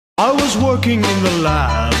was working in the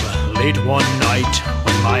lab late one night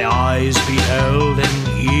when my eyes beheld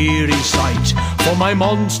an eerie sight. For my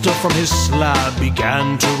monster from his slab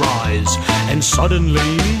began to rise, and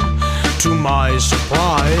suddenly, to my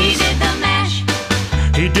surprise, he did the mash.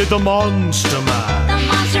 He did the monster mash. The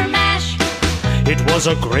monster mash. It was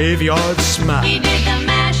a graveyard smash. He did the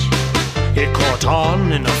mash. It caught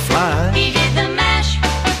on in a flash. He did the mash.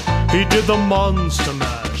 He did the monster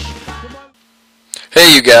mash.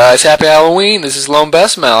 Hey you guys, happy Halloween. This is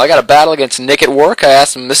LoneBesamell. I got a battle against Nick at work. I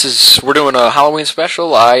asked him, we're doing a Halloween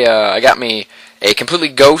special. I got me a completely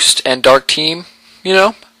ghost and dark team, you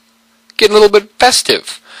know, getting a little bit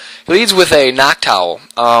festive. He leads with a knock towel.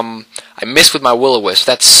 I missed with my will-o-wisp.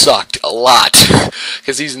 That sucked a lot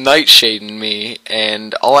because he's nightshading me,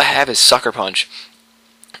 and all I have is sucker punch,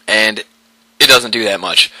 and it doesn't do that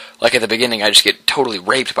much. Like at the beginning, I just get totally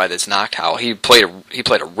raped by this knock towel. He played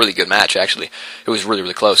a really good match, actually. It was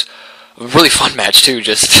really close. A really fun match too.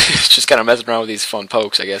 Just kind of messing around with these fun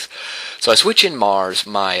pokes, I guess. So I switch in Mars,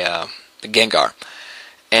 my Gengar,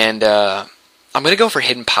 and I'm gonna go for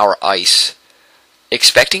Hidden Power Ice,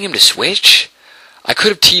 expecting him to switch. I could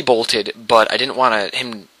have T-bolted, but I didn't want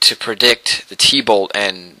him to predict the T-bolt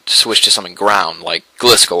and switch to something ground like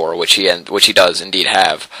Gliscor, which he does indeed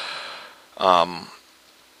have.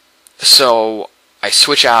 So I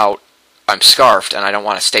switch out. I'm scarfed, and I don't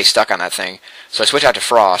want to stay stuck on that thing. So I switch out to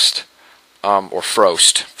Frost, or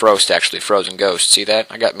Frost. Frost, actually, Frozen Ghost. See that?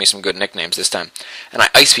 I got me some good nicknames this time. And I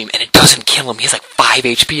Ice Beam, and it doesn't kill him. He has like 5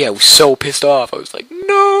 HP. I was so pissed off. I was like,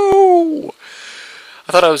 no!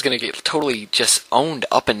 I thought I was going to get totally just owned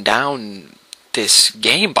up and down this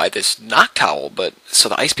game by this knock towel, but so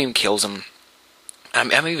the Ice Beam kills him.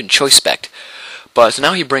 I'm even choice spec'd. But so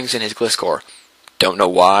now he brings in his Gliscor. Don't know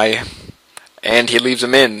why. And he leaves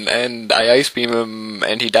him in, and I Ice Beam him,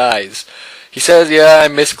 and he dies. He says, yeah, I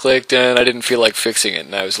misclicked, and I didn't feel like fixing it.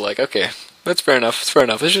 And I was like, okay, that's fair enough. It's fair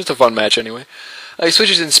enough. It's just a fun match anyway. He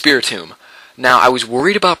switches in Spiritomb. Now, I was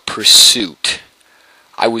worried about Pursuit.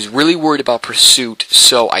 I was really worried about Pursuit,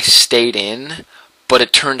 so I stayed in. But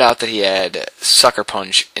it turned out that he had Sucker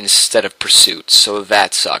Punch instead of Pursuit, so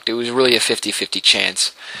that sucked. It was really a 50-50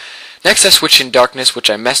 chance. Next, I switch in Darkness, which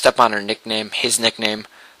I messed up on her nickname, his nickname.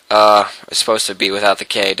 It's supposed to be without the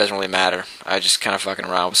K, it doesn't really matter. I just kind of fucking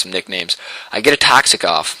around with some nicknames. I get a Toxic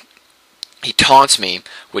off. He taunts me,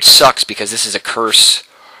 which sucks because this is a curse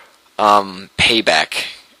payback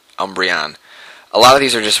Umbreon. A lot of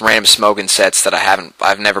these are just random smoking sets that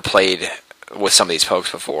I've never played with some of these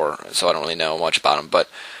pokes before, so I don't really know much about them. But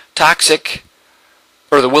Toxic,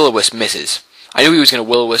 or the Will-O-Wisp misses. I knew he was going to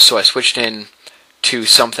Will-O-Wisp, so I switched in to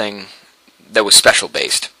something that was special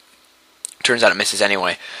based. Turns out it misses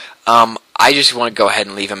anyway. I just want to go ahead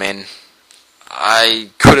and leave him in. I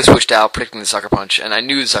could have switched out, predicting the Sucker Punch, and I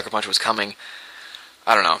knew the Sucker Punch was coming.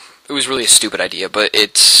 I don't know. It was really a stupid idea, but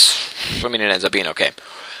it ends up being okay.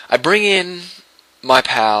 I bring in my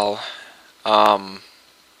pal, what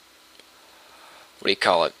do you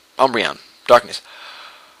call it? Umbreon. Darkness.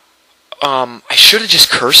 I should have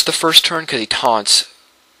just cursed the first turn because he taunts,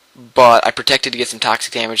 but I protected to get some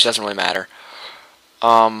toxic damage. Doesn't really matter.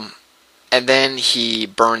 And then he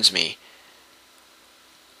burns me.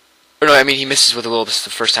 Or no, I mean he misses with a little bit the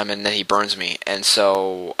first time, and then he burns me, and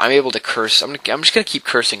so I'm able to curse. I'm just gonna keep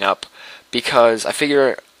cursing up because I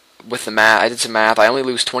figure with the math, I did some math. I only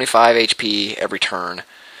lose 25 HP every turn,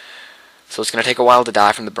 so it's gonna take a while to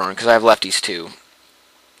die from the burn because I have lefties too.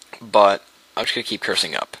 But I'm just gonna keep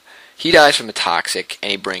cursing up. He dies from the toxic,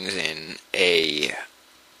 and he brings in a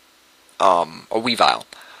Weavile.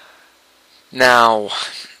 Now,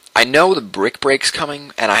 I know the Brick Break's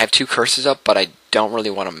coming, and I have 2 curses up, but I don't really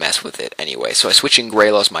want to mess with it anyway. So I switch in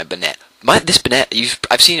Graylos, my Banette. This Banette,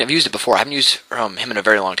 I've used it before. I haven't used him in a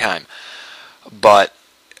very long time, but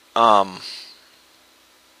he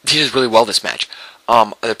does really well this match.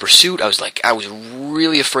 The Pursuit, I was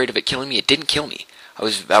really afraid of it killing me. It didn't kill me. I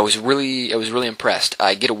was really impressed.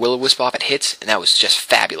 I get a Will-O-Wisp off, it hits, and that was just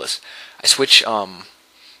fabulous. I switch my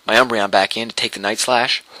Umbreon back in to take the Night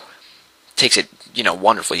Slash. Takes it,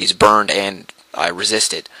 wonderfully. He's burned, and I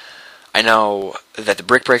resist it. I know that the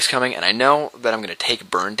Brick Break's coming, and I know that I'm going to take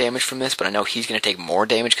burn damage from this, but I know he's going to take more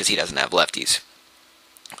damage because he doesn't have lefties.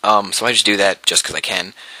 So I just do that just because I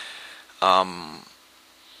can.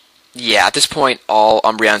 Yeah, at this point, all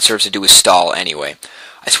Umbreon serves to do is stall anyway.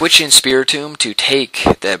 I switch in Spiritomb to take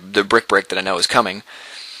the Brick Break that I know is coming,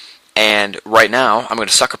 and right now, I'm going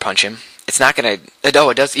to Sucker Punch him. It's not going to... Oh,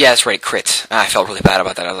 it does... Yeah, that's right, it crits. I felt really bad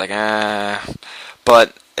about that. I was like,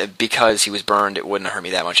 But because he was burned, it wouldn't have hurt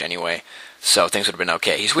me that much anyway. So things would have been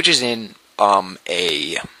okay. He switches in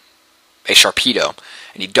a Sharpedo,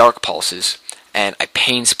 and he dark pulses, and I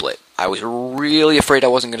pain split. I was really afraid I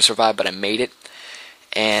wasn't going to survive, but I made it.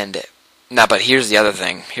 And now, but here's the other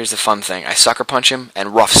thing. Here's the fun thing. I sucker punch him,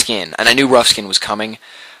 and rough skin. And I knew rough skin was coming,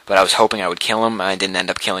 but I was hoping I would kill him. I didn't end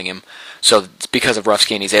up killing him. So because of rough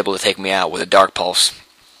skin, he's able to take me out with a dark pulse.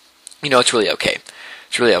 You know, it's really okay.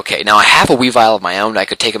 It's really okay. Now, I have a Weavile of my own. I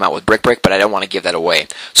could take him out with Brick, but I don't want to give that away.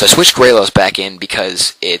 So I switched Graylos back in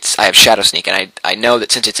because I have Shadow Sneak, and I know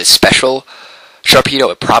that since it's a special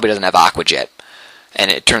Sharpedo, it probably doesn't have Aqua Jet. And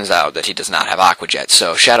it turns out that he does not have Aqua Jet.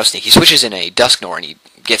 So Shadow Sneak, he switches in a Dusknoir, and he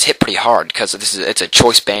gets hit pretty hard because it's a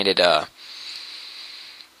choice banded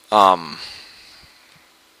what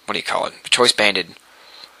do you call it? Choice banded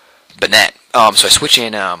Banette. So I switch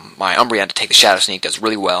in my Umbreon to take the Shadow Sneak. Does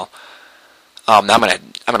really well. Now I'm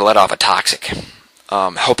gonna let off a Toxic. I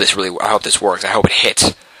hope this works. I hope it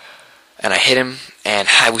hits. And I hit him, and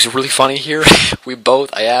it was really funny here.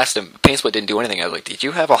 I asked him. Pain Split didn't do anything. I was like, "Did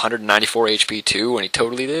you have 194 HP too?" And he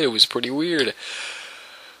totally did. It was pretty weird.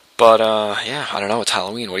 But yeah, I don't know. It's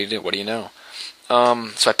Halloween. What do you know?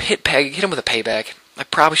 So I hit him with a Payback. I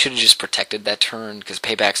probably should have just protected that turn because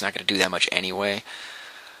Payback's not going to do that much anyway.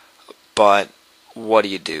 But what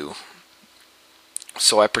do?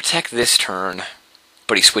 So I protect this turn,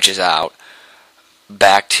 but he switches out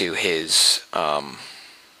back to his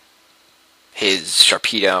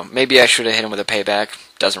Sharpedo. Maybe I should have hit him with a Payback.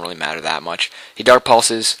 Doesn't really matter that much. He Dark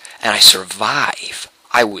Pulses, and I survive.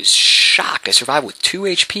 I was shocked. I survived with 2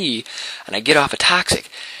 HP, and I get off a Toxic.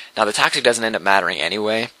 Now, the Toxic doesn't end up mattering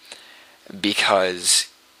anyway, because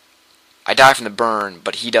I die from the burn,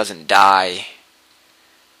 but he doesn't die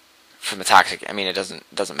from the Toxic. I mean, it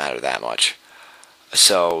doesn't matter that much.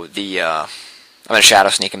 So, I'm going to Shadow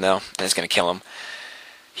Sneak him, though, and it's going to kill him.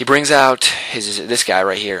 He brings out this guy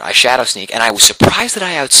right here. I Shadow Sneak, and I was surprised that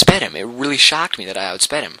I outsped him. It really shocked me that I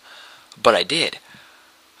outsped him, but I did.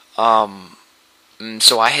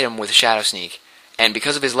 So I hit him with a Shadow Sneak, and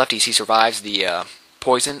because of his lefties, he survives the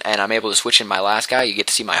poison, and I'm able to switch in my last guy. You get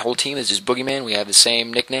to see my whole team. This is Boogeyman. We have the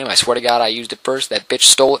same nickname. I swear to God, I used it first. That bitch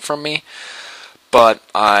stole it from me, but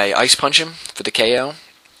I Ice Punch him for the KO.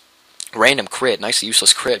 Random crit, nice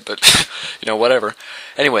useless crit, but you know, whatever.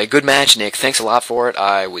 Anyway, good match, Nick. Thanks a lot for it.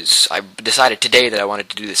 I decided today that I wanted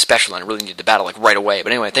to do this special, and I really needed to battle like right away.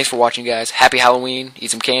 But anyway, thanks for watching, guys. Happy Halloween.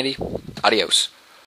 Eat some candy. Adios.